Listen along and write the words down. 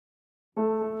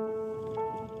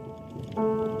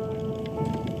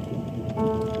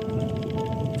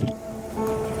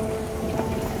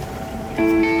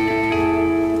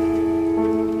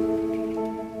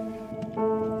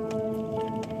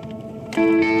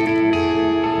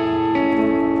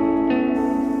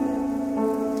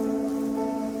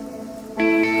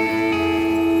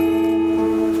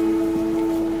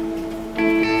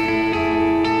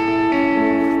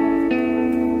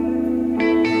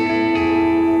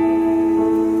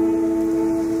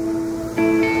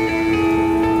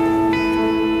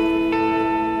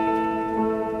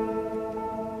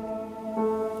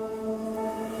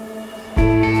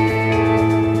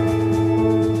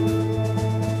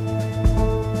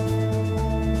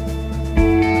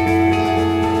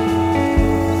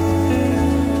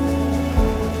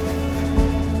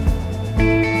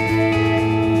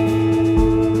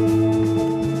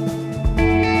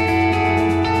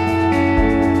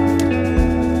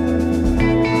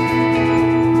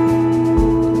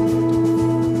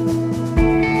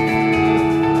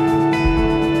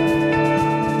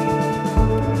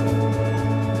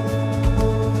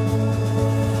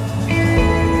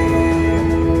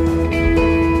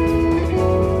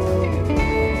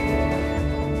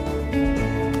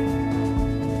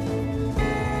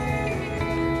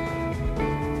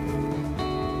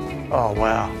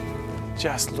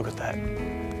just look at that.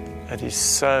 It is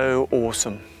so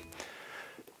awesome.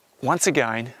 Once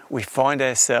again, we find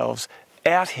ourselves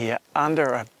out here under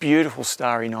a beautiful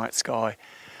starry night sky.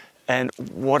 And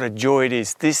what a joy it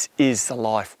is. This is the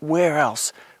life. Where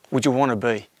else would you want to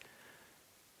be?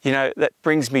 You know, that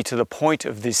brings me to the point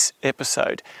of this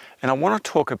episode. And I want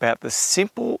to talk about the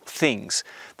simple things,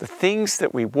 the things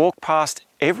that we walk past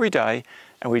every day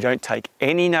and we don't take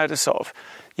any notice of,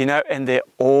 you know, and they're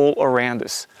all around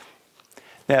us.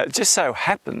 Now, it just so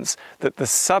happens that the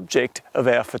subject of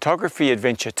our photography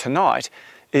adventure tonight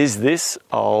is this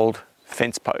old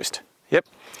fence post. Yep,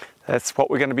 that's what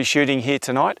we're going to be shooting here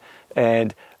tonight.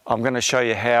 And I'm going to show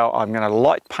you how I'm going to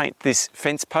light paint this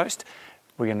fence post.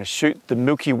 We're going to shoot the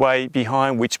Milky Way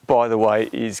behind, which, by the way,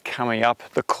 is coming up.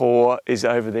 The core is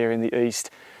over there in the east.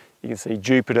 You can see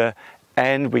Jupiter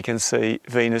and we can see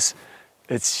Venus.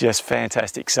 It's just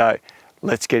fantastic. So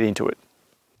let's get into it.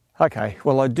 Okay,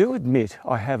 well, I do admit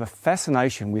I have a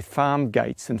fascination with farm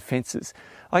gates and fences.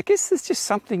 I guess there's just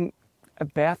something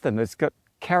about them that's got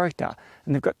character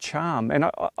and they've got charm. And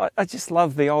I just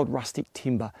love the old rustic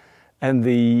timber and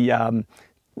the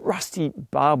rusty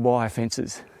barbed wire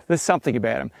fences. There's something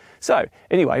about them. So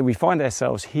anyway, we find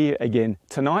ourselves here again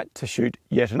tonight to shoot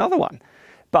yet another one.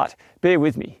 But bear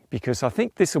with me because I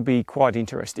think this will be quite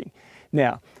interesting.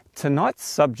 Now, tonight's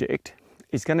subject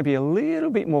is going to be a little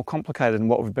bit more complicated than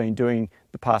what we've been doing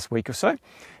the past week or so,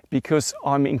 because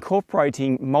I'm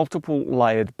incorporating multiple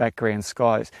layered background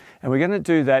skies, and we're going to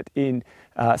do that in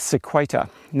sequator.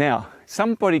 Now,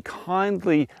 somebody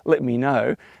kindly let me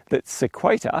know that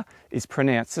sequator is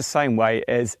pronounced the same way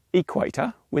as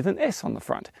equator with an S on the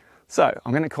front. So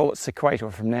I'm going to call it sequator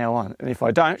from now on, and if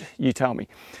I don't, you tell me.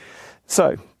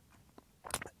 So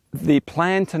the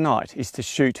plan tonight is to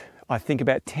shoot, I think,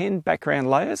 about 10 background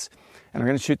layers, and I'm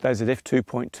going to shoot those at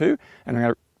f2.2, and I'm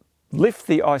going to lift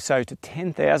the ISO to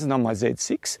 10,000 on my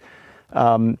Z6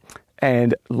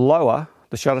 and lower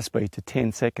the shutter speed to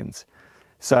 10 seconds.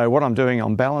 So what I'm doing,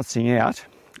 I'm balancing out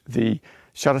the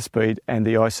shutter speed and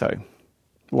the ISO.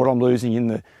 What I'm losing in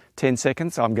the 10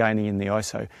 seconds, I'm gaining in the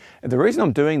ISO. And the reason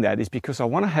I'm doing that is because I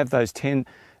want to have those 10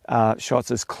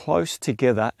 shots as close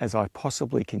together as I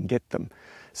possibly can get them,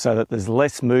 so that there's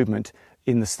less movement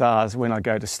in the stars when I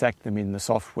go to stack them in the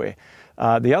software.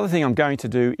 The other thing I'm going to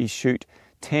do is shoot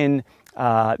 10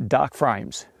 dark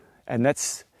frames, and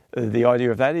that's the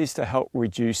idea of that is to help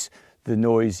reduce the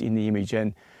noise in the image,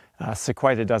 and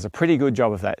sequator does a pretty good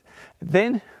job of that.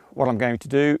 Then what I'm going to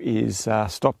do is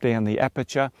stop down the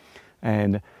aperture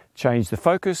and change the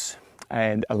focus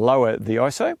and lower the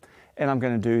ISO, and I'm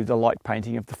going to do the light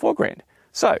painting of the foreground.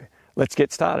 So let's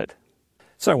get started.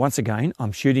 So once again,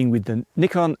 I'm shooting with the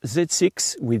Nikon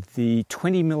Z6 with the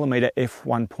 20mm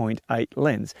f1.8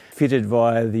 lens fitted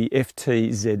via the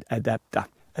FTZ adapter.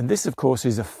 And this, of course,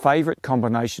 is a favourite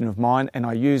combination of mine, and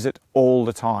I use it all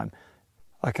the time.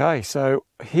 Okay, so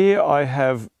here I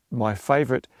have my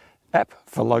favourite app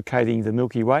for locating the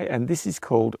Milky Way, and this is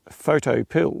called Photo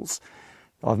Pills.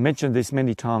 I've mentioned this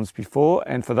many times before,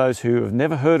 and for those who have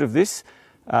never heard of this,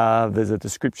 there's a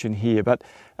description here, but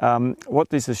what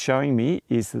this is showing me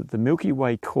is that the Milky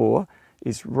Way core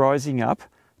is rising up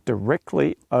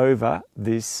directly over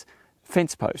this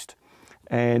fence post.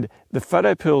 And the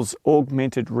Photo Pills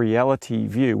augmented reality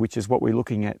view, which is what we're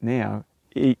looking at now,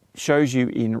 it shows you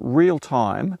in real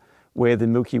time where the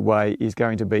Milky Way is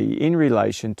going to be in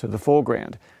relation to the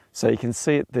foreground. So you can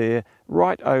see it there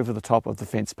right over the top of the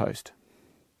fence post.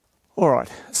 All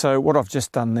right, so what I've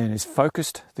just done then is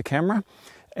focused the camera,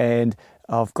 and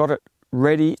I've got it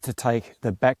ready to take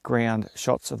the background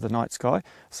shots of the night sky.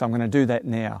 So I'm going to do that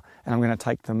now, and I'm going to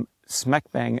take them smack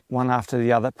bang one after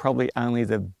the other, probably only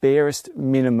the barest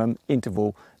minimum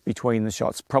interval between the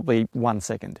shots, probably 1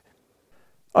 second.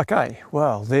 Okay,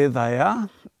 well, there they are,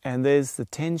 and there's the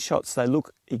 10 shots. They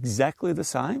look exactly the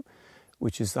same,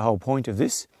 which is the whole point of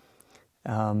this.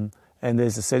 And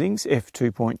there's the settings,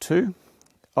 f2.2,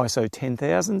 ISO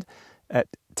 10,000 at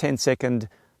 10-second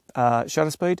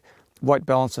shutter speed, white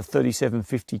balance of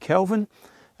 3750 Kelvin,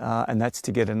 and that's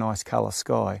to get a nice colour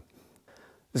sky.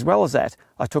 As well as that,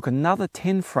 I took another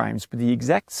 10 frames with the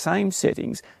exact same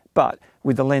settings, but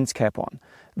with the lens cap on.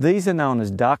 These are known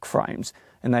as dark frames,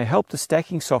 and they help the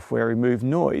stacking software remove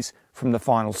noise from the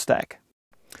final stack.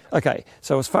 Okay,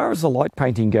 so as far as the light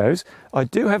painting goes, I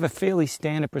do have a fairly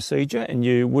standard procedure, and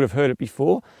you would have heard it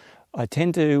before. I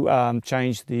tend to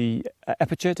change the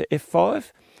aperture to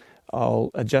f5.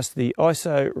 I'll adjust the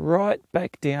ISO right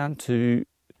back down to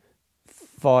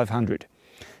 500.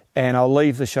 And I'll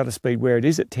leave the shutter speed where it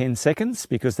is at 10 seconds,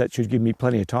 because that should give me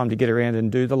plenty of time to get around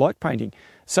and do the light painting.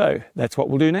 So that's what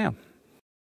we'll do now.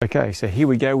 Okay, so here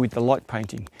we go with the light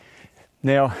painting.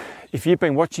 Now, if you've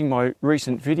been watching my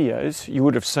recent videos, you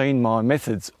would have seen my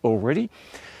methods already,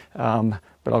 but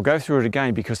I'll go through it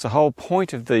again because the whole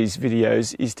point of these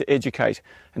videos is to educate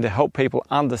and to help people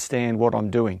understand what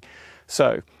I'm doing.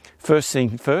 So, first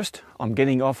thing first, I'm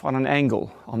getting off on an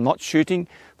angle. I'm not shooting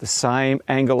the same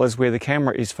angle as where the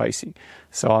camera is facing.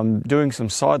 So I'm doing some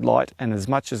side light and as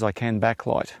much as I can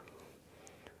backlight.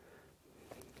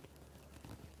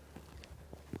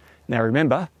 Now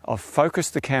remember, I've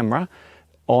focused the camera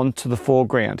onto the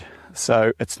foreground.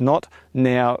 So it's not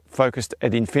now focused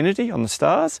at infinity on the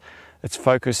stars, it's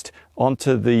focused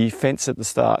onto the fence at the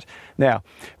start. Now,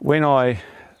 when I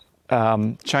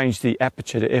change the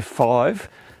aperture to f5,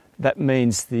 that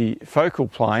means the focal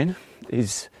plane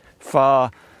is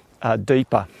far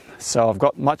deeper. So I've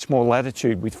got much more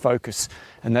latitude with focus,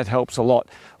 and that helps a lot.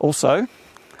 Also,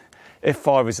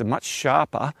 f5 is a much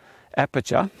sharper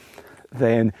aperture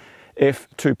than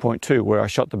f2.2 where I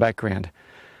shot the background.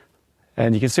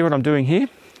 And you can see what I'm doing here.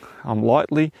 I'm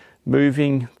lightly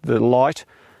moving the light,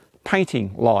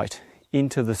 painting light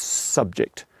into the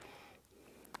subject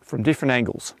from different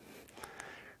angles.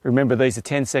 Remember, these are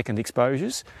 10-second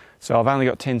exposures, so I've only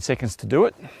got 10 seconds to do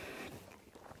it.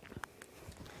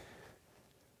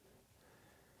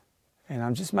 And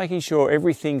I'm just making sure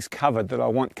everything's covered that I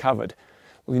want covered.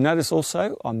 Well, you notice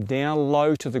also I'm down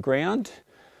low to the ground,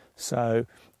 so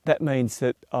that means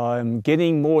that I'm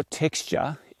getting more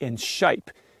texture and shape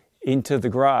into the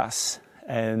grass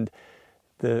and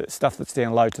the stuff that's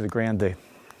down low to the ground there.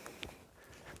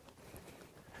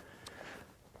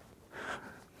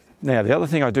 Now, the other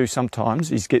thing I do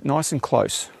sometimes is get nice and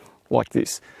close like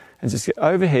this and just get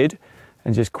overhead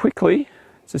and just quickly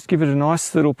just give it a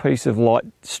nice little piece of light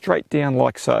straight down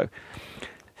like so.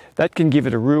 That can give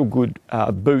it a real good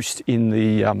boost in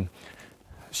the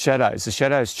shadows. The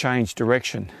shadows change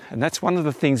direction, and that's one of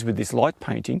the things with this light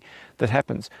painting that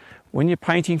happens. When you're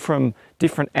painting from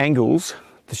different angles,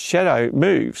 the shadow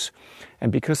moves, and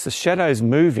because the shadow's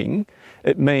moving,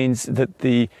 it means that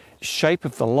the shape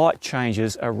of the light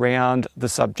changes around the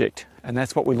subject, and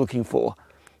that's what we're looking for.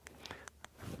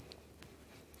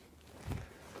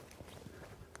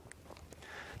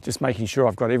 Just making sure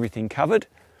I've got everything covered.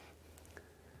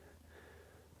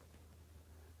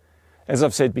 As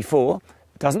I've said before,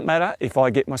 it doesn't matter if I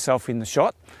get myself in the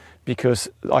shot because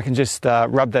I can just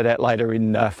rub that out later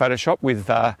in Photoshop with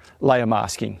layer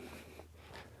masking.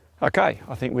 Okay,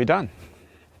 I think we're done.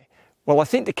 Well, I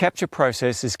think the capture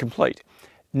process is complete.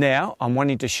 Now I'm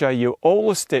wanting to show you all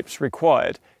the steps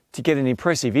required to get an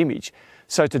impressive image.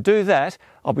 So to do that,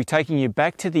 I'll be taking you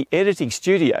back to the editing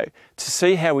studio to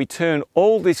see how we turn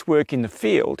all this work in the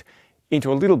field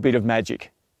into a little bit of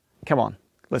magic. Come on,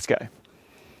 let's go.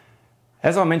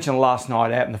 As I mentioned last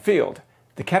night out in the field,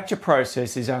 the capture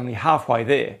process is only halfway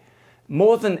there.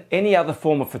 More than any other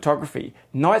form of photography,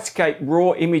 Nightscape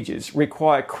raw images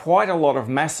require quite a lot of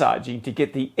massaging to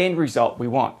get the end result we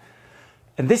want.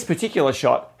 And this particular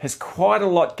shot has quite a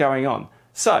lot going on.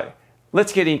 So,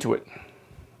 let's get into it.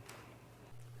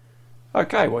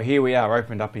 Okay, well here we are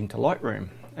opened up into Lightroom.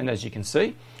 And as you can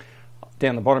see,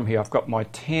 down the bottom here I've got my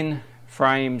 10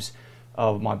 frames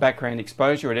of my background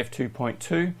exposure at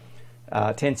f2.2.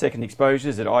 10-second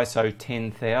exposures at ISO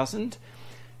 10,000.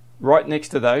 Right next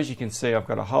to those you can see I've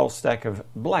got a whole stack of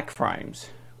black frames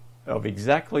of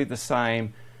exactly the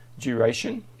same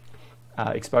duration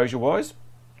exposure wise.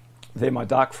 They're my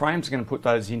dark frames. I'm going to put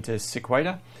those into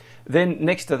Sequator. Then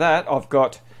next to that I've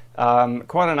got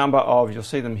quite a number of, you'll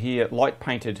see them here, light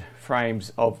painted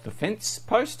frames of the fence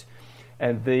post,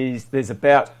 and there's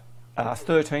about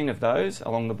 13 of those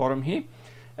along the bottom here,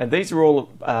 and these are all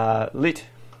lit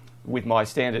with my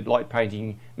standard light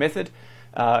painting method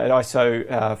at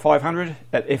ISO 500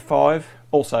 at f5,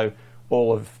 also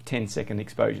all of 10-second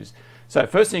exposures. So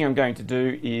first thing I'm going to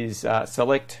do is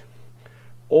select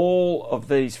all of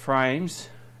these frames,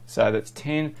 so that's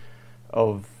 10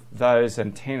 of those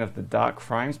and 10 of the dark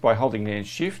frames by holding down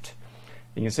shift.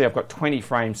 You can see I've got 20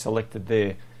 frames selected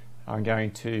there. I'm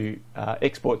going to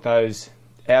export those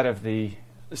out of the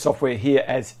software here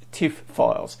as TIFF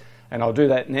files, and I'll do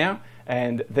that now.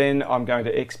 And then I'm going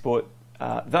to import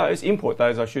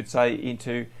those I should say,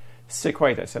 into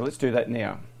Sequator. So let's do that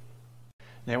now.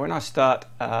 Now when I start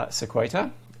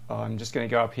Sequator, I'm just going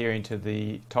to go up here into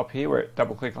the top here where it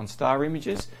double click on star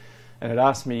images, and it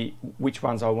asks me which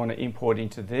ones I want to import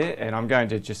into there, and I'm going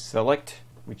to just select,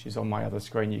 which is on my other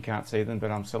screen, you can't see them, but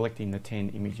I'm selecting the 10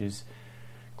 images,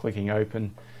 clicking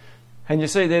open, and you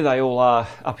see there they all are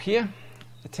up here,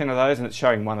 10 of those, and it's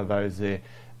showing one of those there.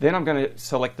 Then I'm going to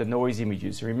select the noise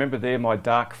images. Remember, they're my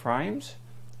dark frames,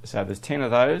 so there's 10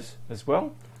 of those as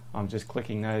well. I'm just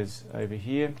clicking those over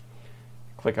here.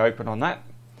 Click open on that,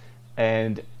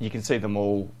 and you can see them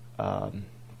all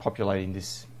populating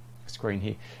this screen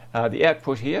here. The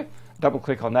output here, double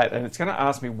click on that, and it's going to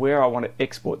ask me where I want to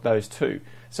export those to.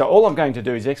 So all I'm going to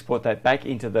do is export that back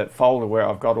into the folder where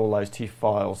I've got all those TIFF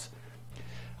files.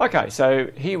 Okay, so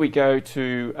here we go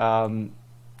to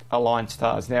align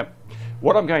stars. Now,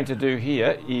 what I'm going to do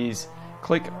here is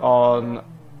click on,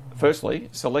 firstly,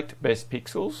 select best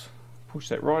pixels, push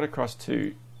that right across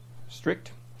to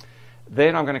strict.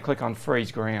 Then I'm going to click on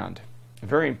freeze ground.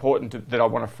 Very important that I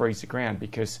want to freeze the ground,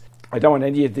 because I don't want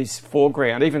any of this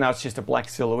foreground, even though it's just a black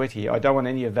silhouette here, I don't want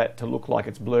any of that to look like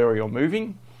it's blurry or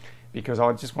moving, because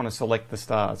I just want to select the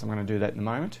stars. I'm going to do that in a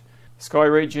moment. Sky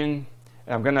region,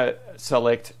 I'm going to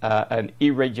select an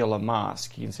irregular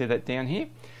mask. You can see that down here.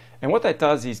 And what that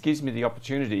does is gives me the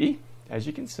opportunity, as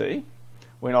you can see,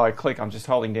 when I click, I'm just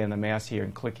holding down the mouse here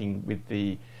and clicking with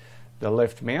the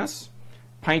left mouse,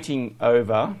 painting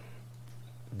over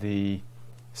the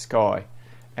sky,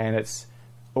 and it's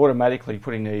automatically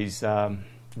putting these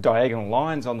diagonal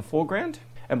lines on the foreground.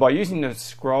 And by using the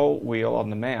scroll wheel on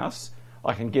the mouse,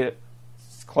 I can get it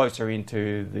closer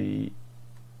into the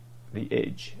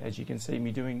edge, as you can see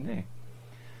me doing there.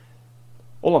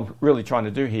 All I'm really trying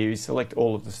to do here is select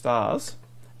all of the stars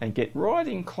and get right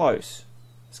in close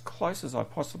as I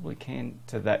possibly can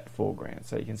to that foreground.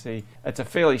 So you can see it's a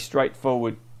fairly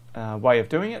straightforward way of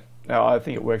doing it. Now, I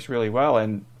think it works really well,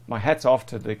 and my hat's off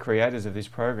to the creators of this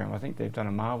program. I think they've done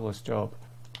a marvelous job,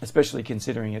 especially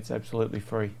considering it's absolutely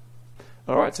free.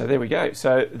 Alright, so there we go.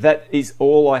 So that is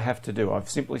all I have to do. I've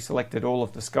simply selected all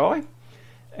of the sky,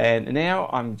 and now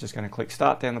I'm just going to click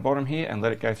start down the bottom here and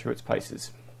let it go through its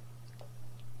paces.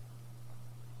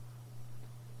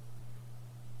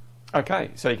 Okay,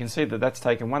 so you can see that that's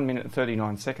taken 1 minute and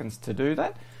 39 seconds to do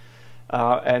that.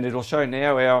 And it'll show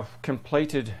now our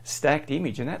completed stacked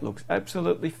image, and that looks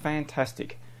absolutely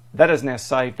fantastic. That has now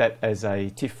saved that as a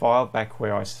TIFF file back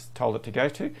where I told it to go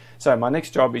to. So my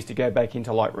next job is to go back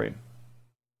into Lightroom.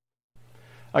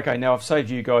 Okay, now I've saved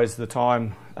you guys the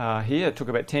time here. It took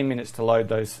about 10 minutes to load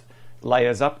those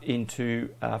layers up into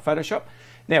Photoshop.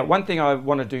 Now, one thing I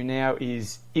want to do now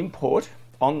is import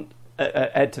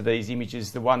add to these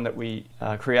images the one that we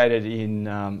created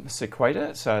in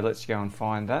Sequator. So let's go and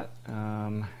find that.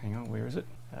 Hang on, where is it?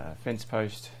 Fence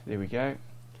post, there we go.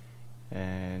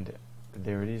 And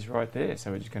there it is right there.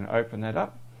 So we're just going to open that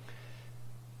up.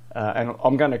 And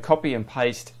I'm going to copy and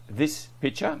paste this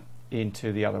picture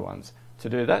into the other ones. To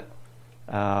do that,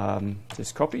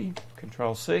 just copy,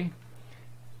 Control C,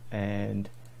 and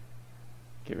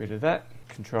get rid of that,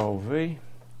 Control V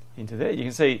into there. You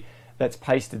can see that's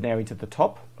pasted now into the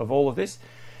top of all of this.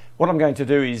 What I'm going to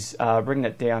do is bring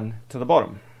that down to the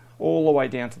bottom, all the way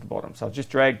down to the bottom. So I've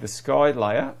just dragged the sky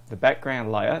layer, the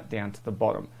background layer, down to the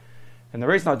bottom. And the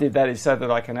reason I did that is so that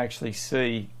I can actually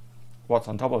see what's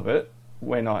on top of it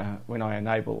when I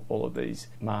enable all of these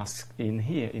masks in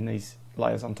here, in these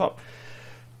layers on top.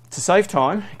 To save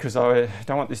time, because I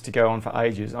don't want this to go on for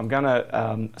ages, I'm going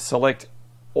to select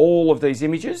all of these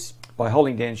images by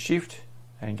holding down Shift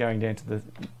and going down to the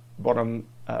bottom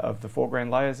of the foreground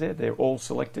layers there. They're all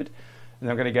selected. And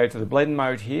I'm going to go to the blend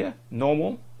mode here,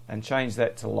 normal, and change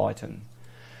that to lighten.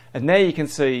 And now you can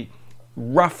see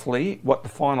roughly what the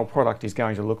final product is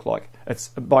going to look like. It's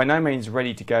by no means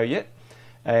ready to go yet.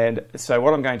 And so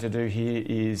what I'm going to do here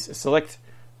is select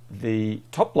the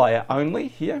top layer only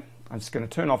here. I'm just going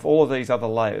to turn off all of these other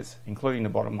layers, including the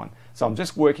bottom one. So I'm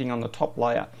just working on the top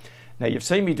layer. Now you've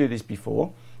seen me do this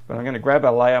before, but I'm going to grab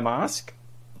a layer mask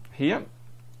here,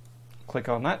 click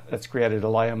on that, that's created a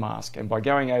layer mask. And by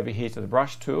going over here to the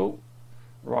brush tool,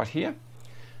 right here,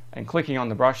 and clicking on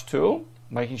the brush tool,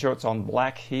 making sure it's on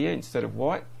black here instead of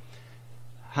white,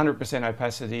 100%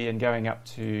 opacity, and going up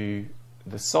to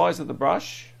the size of the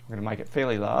brush, I'm going to make it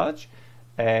fairly large,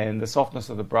 and the softness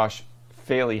of the brush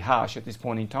fairly harsh at this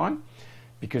point in time,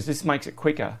 because this makes it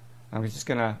quicker. I'm just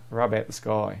going to rub out the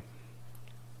sky.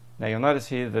 Now you'll notice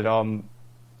here that I'm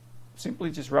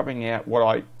simply just rubbing out what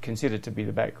I consider to be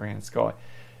the background sky.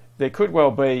 There could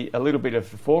well be a little bit of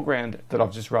the foreground that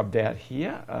I've just rubbed out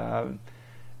here,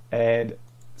 and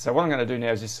so what I'm going to do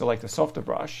now is just select a softer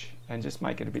brush and just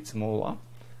make it a bit smaller,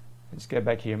 and just go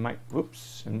back here and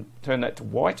and turn that to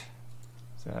white.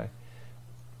 So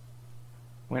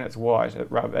when it's white,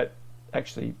 it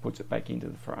actually puts it back into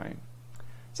the frame.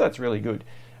 So that's really good.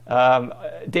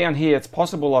 Down here, it's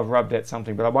possible I've rubbed out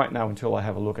something, but I won't know until I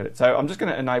have a look at it. So I'm just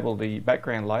going to enable the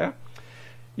background layer.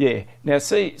 Yeah, now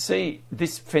see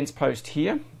this fence post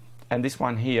here and this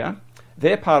one here,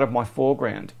 they're part of my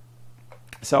foreground.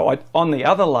 So on the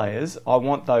other layers, I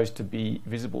want those to be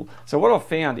visible. So what I've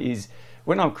found is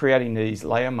when I'm creating these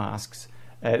layer masks,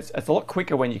 it's a lot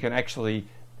quicker when you can actually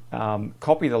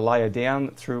copy the layer down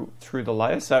through the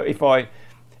layer. So if I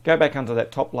go back onto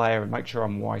that top layer and make sure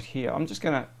I'm white here, I'm just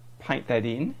going to paint that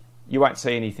in. You won't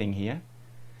see anything here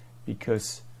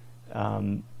because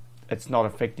it's not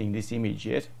affecting this image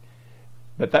yet.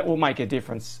 But that will make a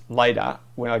difference later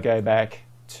when I go back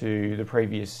to the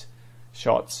previous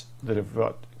shots that have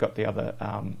got the other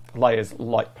layers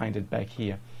light painted back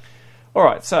here.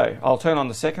 Alright, so I'll turn on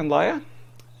the second layer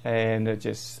and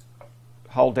just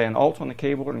hold down Alt on the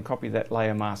keyboard and copy that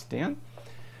layer mask down.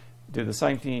 Do the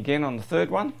same thing again on the third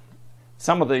one.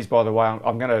 Some of these, by the way,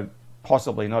 I'm going to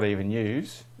possibly not even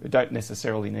use. I don't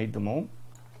necessarily need them all.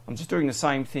 I'm just doing the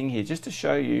same thing here just to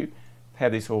show you how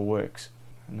this all works.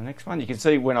 And the next one, you can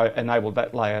see when I enabled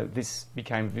that layer, this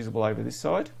became visible over this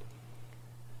side.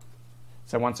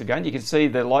 So once again, you can see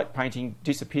the light painting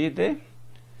disappeared there.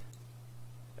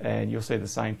 And you'll see the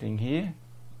same thing here.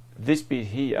 This bit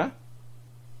here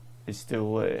is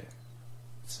still there.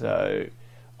 So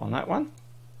on that one,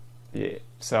 yeah,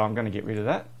 so I'm going to get rid of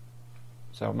that.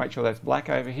 So I'll make sure that's black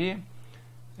over here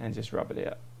and just rub it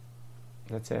out.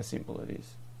 That's how simple it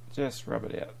is. Just rub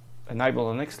it out. Enable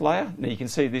the next layer. Now you can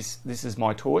see this is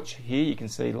my torch here. You can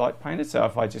see light painted. So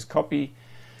if I just copy,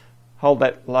 hold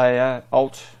that layer,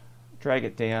 Alt, drag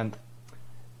it down,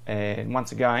 and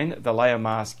once again the layer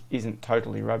mask isn't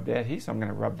totally rubbed out here, so I'm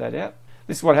going to rub that out.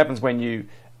 This is what happens when you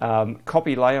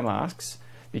copy layer masks,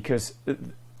 because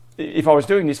if I was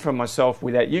doing this for myself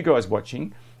without you guys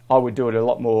watching, I would do it a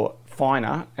lot more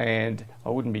finer and I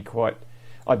wouldn't be quite,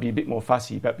 I'd be a bit more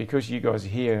fussy, but because you guys are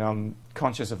here and I'm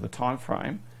conscious of the time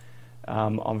frame,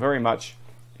 I'm very much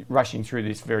rushing through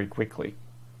this very quickly,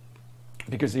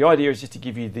 because the idea is just to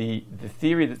give you the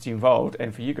theory that's involved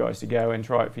and for you guys to go and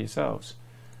try it for yourselves.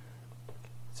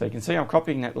 So you can see I'm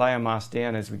copying that layer mask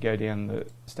down as we go down the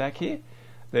stack here.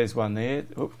 There's one there.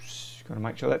 Oops, got to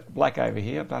make sure that's black over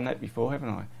here. I've done that before, haven't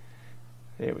I?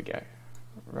 There we go.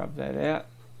 Rub that out.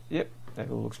 Yep, that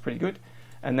all looks pretty good.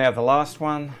 And now the last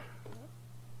one,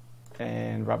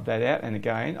 and rub that out. And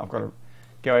again, I've got to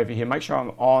go over here, make sure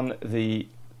I'm on the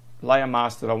layer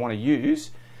mask that I want to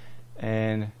use,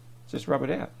 and just rub it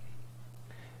out.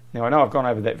 Now I know I've gone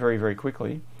over that very, very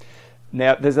quickly.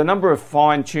 Now there's a number of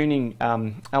fine tuning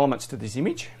elements to this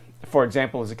image. For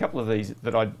example, there's a couple of these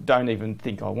that I don't even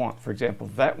think I want. For example,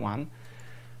 that one,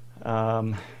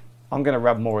 I'm going to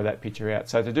rub more of that picture out.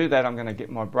 So to do that, I'm going to get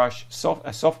my brush,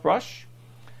 a soft brush,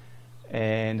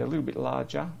 and a little bit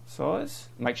larger size.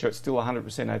 Make sure it's still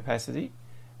 100% opacity.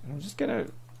 And I'm just going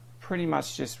to pretty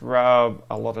much just rub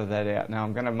a lot of that out. Now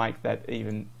I'm going to make that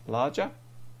even larger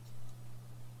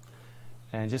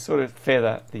and just sort of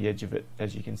feather the edge of it,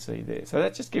 as you can see there. So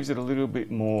that just gives it a little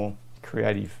bit more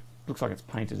creative. Looks like it's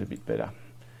painted a bit better.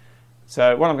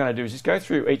 So what I'm going to do is just go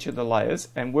through each of the layers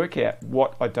and work out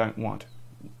what I don't want.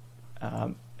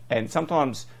 And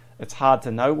sometimes it's hard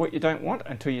to know what you don't want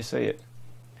until you see it.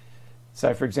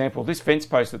 So for example, this fence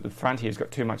post at the front here has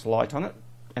got too much light on it,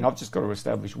 and I've just got to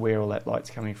establish where all that light's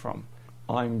coming from.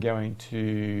 I'm going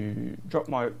to drop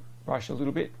my brush a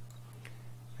little bit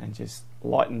and just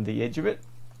lighten the edge of it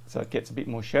so it gets a bit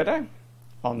more shadow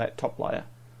on that top layer.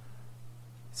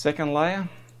 Second layer,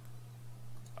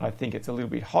 I think it's a little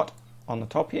bit hot on the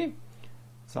top here,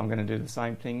 so I'm going to do the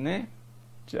same thing there,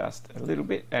 just a little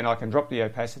bit, and I can drop the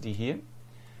opacity here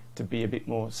to be a bit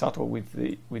more subtle with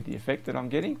the effect that I'm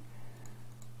getting.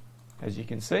 As you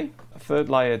can see, a third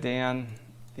layer down,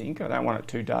 I think I don't want it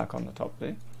too dark on the top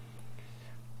there,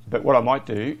 but what I might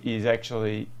do is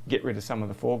actually get rid of some of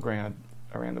the foreground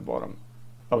around the bottom.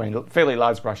 I mean, fairly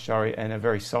large brush, sorry, and a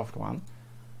very soft one.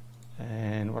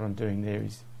 And what I'm doing there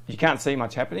is, you can't see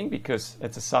much happening because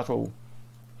it's a subtle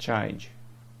change,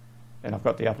 and I've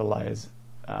got the other layers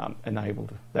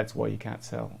enabled. That's why you can't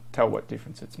tell what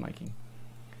difference it's making.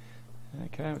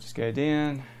 Okay, I'll just go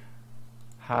down.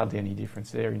 Hardly any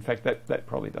difference there. In fact, that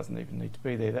probably doesn't even need to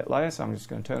be there, that layer, so I'm just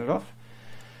going to turn it off.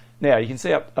 Now you can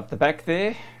see up the back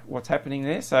there what's happening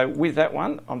there. So with that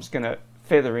one, I'm just going to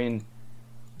feather in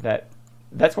that.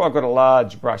 That's why I've got a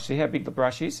large brush. See how big the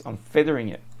brush is? I'm feathering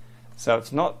it. So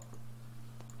it's not,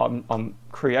 I'm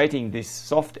creating this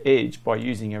soft edge by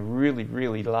using a really,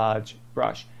 really large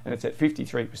brush, and it's at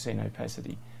 53%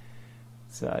 opacity.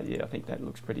 So yeah, I think that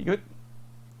looks pretty good.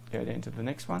 Go down to the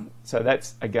next one. So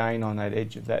that's again on that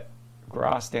edge of that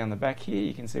grass down the back here.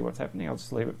 You can see what's happening. I'll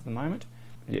just leave it for the moment.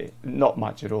 Yeah, not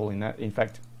much at all in that. In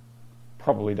fact,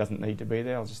 probably doesn't need to be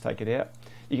there. I'll just take it out.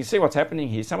 You can see what's happening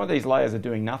here. Some of these layers are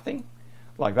doing nothing,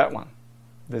 like that one.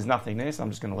 There's nothing there, so I'm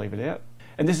just going to leave it out.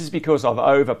 And this is because I've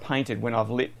over painted when I've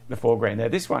lit the foreground. Now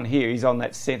this one here is on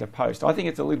that center post. I think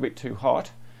it's a little bit too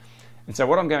hot. And so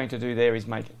what I'm going to do there is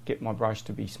get my brush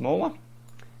to be smaller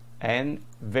and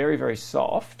very, very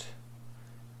soft,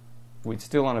 with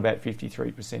still on about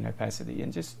 53% opacity,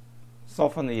 and just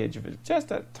soften the edge of it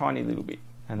just a tiny little bit.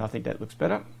 And I think that looks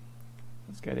better.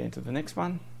 Let's go down to the next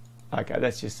one. Okay,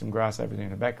 that's just some grass over there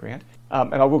in the background.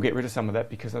 And I will get rid of some of that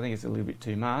because I think it's a little bit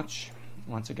too much.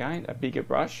 Once again, a bigger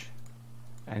brush,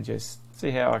 and just see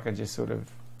how I can just sort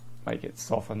of make it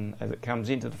soften as it comes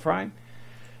into the frame.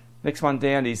 Next one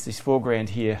down is this foreground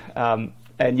here. And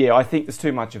yeah, I think there's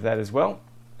too much of that as well.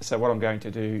 So what I'm going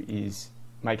to do is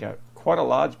make quite a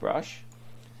large brush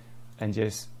and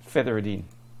just feather it in.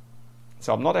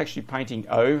 So I'm not actually painting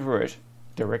over it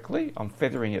directly, I'm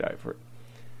feathering it over it.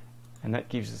 And that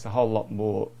gives us a whole lot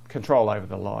more control over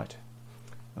the light.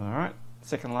 Alright,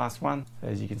 second last one.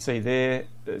 As you can see there,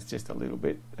 there's just a little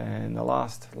bit. And the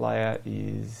last layer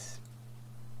is...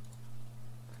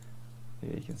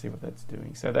 there you can see what that's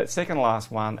doing. So that second last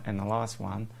one and the last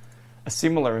one are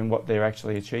similar in what they're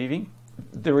actually achieving.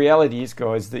 The reality is,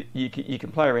 guys, that you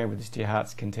can play around with this to your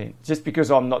heart's content. Just because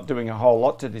I'm not doing a whole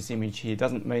lot to this image here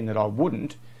doesn't mean that I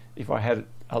wouldn't if I had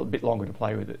a bit longer to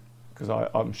play with it, because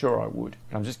I'm sure I would.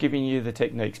 And I'm just giving you the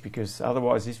techniques because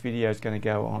otherwise this video is going to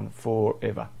go on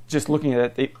forever. Just looking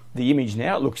at the image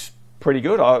now, it looks pretty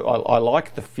good. I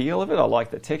like the feel of it, I like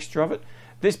the texture of it.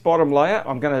 This bottom layer,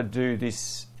 I'm going to do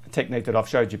this technique that I've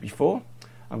showed you before.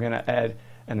 I'm going to add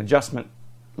an adjustment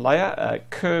layer, a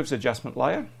curves adjustment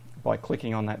layer, by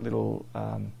clicking on that little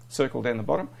circle down the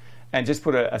bottom, and just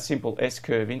put a simple S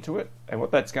curve into it. And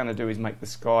what that's going to do is make the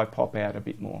sky pop out a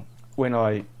bit more. When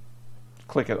I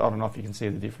click it, I don't know if you can see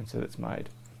the difference that it's made.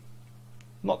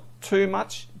 Not too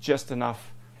much, just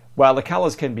enough. Well, the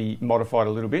colors can be modified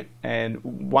a little bit, and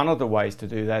one of the ways to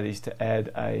do that is to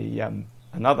add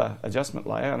another adjustment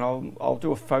layer, and I'll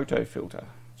do a photo filter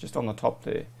just on the top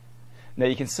there. Now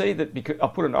you can see that because I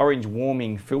put an orange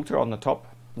warming filter on the top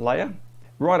layer,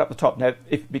 right up the top. Now,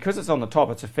 because it's on the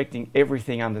top, it's affecting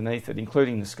everything underneath it,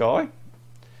 including the sky.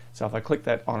 So if I click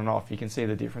that on and off, you can see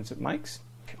the difference it makes.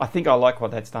 I think I like what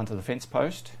that's done to the fence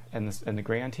post and the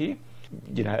ground here.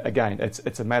 You know, again,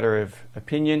 it's a matter of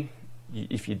opinion.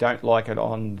 If you don't like it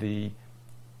on the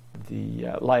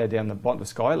layer down the bottom, the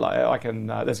sky layer, I can.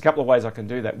 There's a couple of ways I can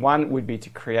do that. One would be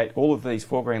to create all of these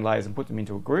foreground layers and put them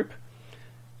into a group.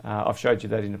 I've showed you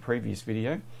that in a previous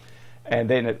video. And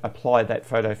then apply that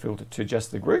photo filter to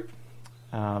just the group.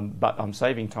 But I'm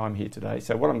saving time here today.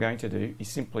 So what I'm going to do is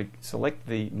simply select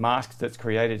the mask that's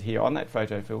created here on that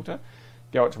photo filter,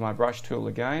 go up to my brush tool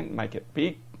again, make it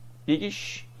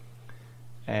biggish,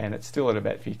 and it's still at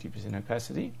about 50%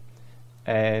 opacity.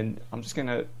 And I'm just going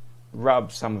to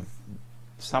rub some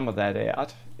of that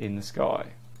out in the sky.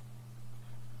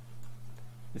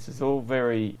 This is all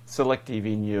very selective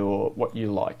in what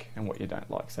you like and what you don't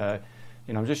like. So,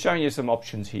 you know, I'm just showing you some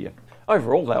options here.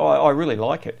 Overall, though, I really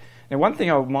like it. Now, one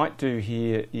thing I might do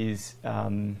here is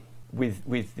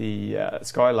with the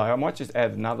sky layer, I might just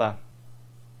add another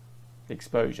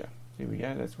exposure. Here we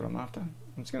go. That's what I'm after.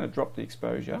 I'm just going to drop the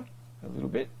exposure a little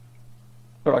bit.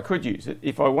 But I could use it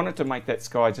if I wanted to make that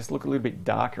sky just look a little bit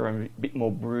darker and a bit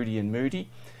more broody and moody.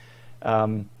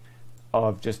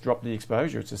 I've just dropped the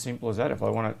exposure. It's as simple as that. If I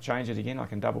want to change it again, I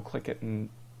can double click it and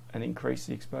increase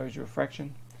the exposure a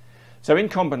fraction. So in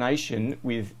combination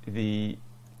with the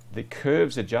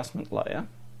curves adjustment layer,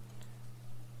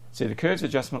 so the curves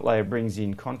adjustment layer brings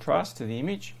in contrast to the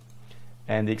image,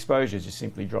 and the exposure just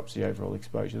simply drops the overall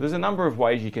exposure. There's a number of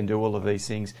ways you can do all of these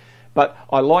things, but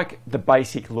I like the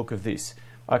basic look of this.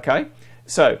 Okay,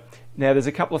 so now there's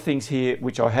a couple of things here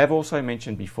which I have also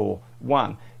mentioned before.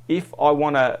 One, if I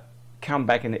want to come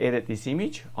back and edit this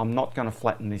image, I'm not going to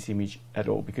flatten this image at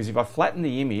all, because if I flatten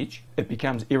the image, it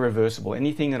becomes irreversible.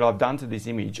 Anything that I've done to this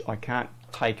image, I can't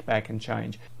take back and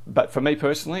change. But for me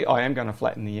personally, I am going to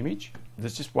flatten the image.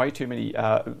 There's just way too many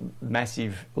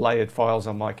massive layered files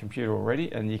on my computer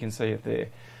already, and you can see it there.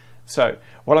 So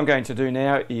what I'm going to do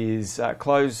now is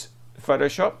close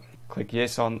Photoshop, click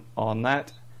yes on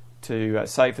that to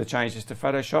save the changes to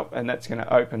Photoshop, and that's going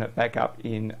to open it back up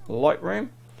in Lightroom.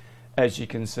 As you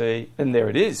can see, and there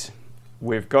it is.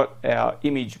 We've got our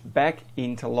image back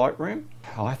into Lightroom.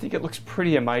 I think it looks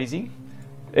pretty amazing.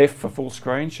 F for full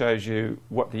screen shows you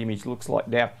what the image looks like.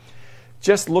 Now,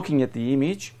 just looking at the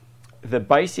image, the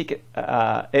basic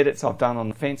edits I've done on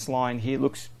the fence line here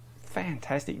looks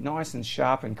fantastic, nice and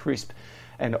sharp and crisp.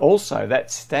 And also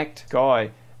that stacked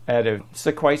sky out of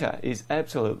Sequator is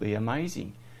absolutely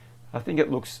amazing. I think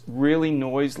it looks really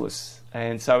noiseless,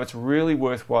 and so it's really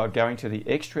worthwhile going to the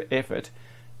extra effort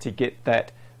to get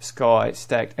that sky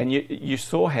stacked, and you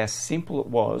saw how simple it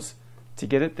was to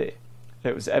get it there.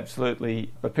 It was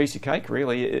absolutely a piece of cake,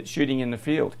 really, it's shooting in the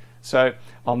field. So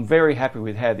I'm very happy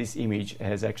with how this image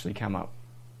has actually come up.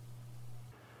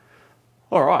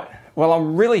 All right, well,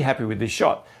 I'm really happy with this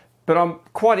shot, but I'm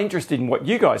quite interested in what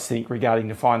you guys think regarding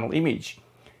the final image.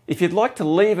 If you'd like to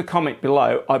leave a comment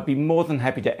below, I'd be more than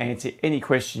happy to answer any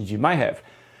questions you may have.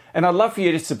 And I'd love for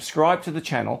you to subscribe to the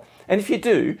channel, and if you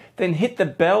do, then hit the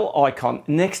bell icon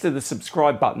next to the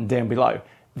subscribe button down below.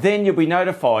 Then you'll be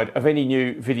notified of any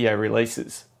new video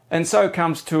releases. And so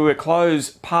comes to a close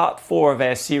part 4 of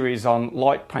our series on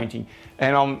light painting,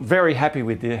 and I'm very happy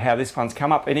with how this one's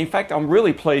come up, and in fact I'm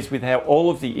really pleased with how all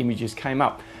of the images came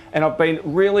up, and I've been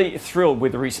really thrilled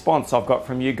with the response I've got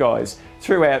from you guys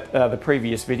throughout the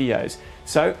previous videos.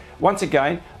 So once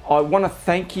again, I want to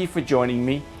thank you for joining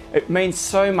me. It means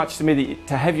so much to me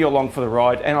to have you along for the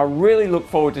ride, and I really look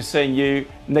forward to seeing you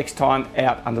next time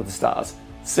out under the stars.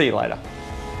 See you later.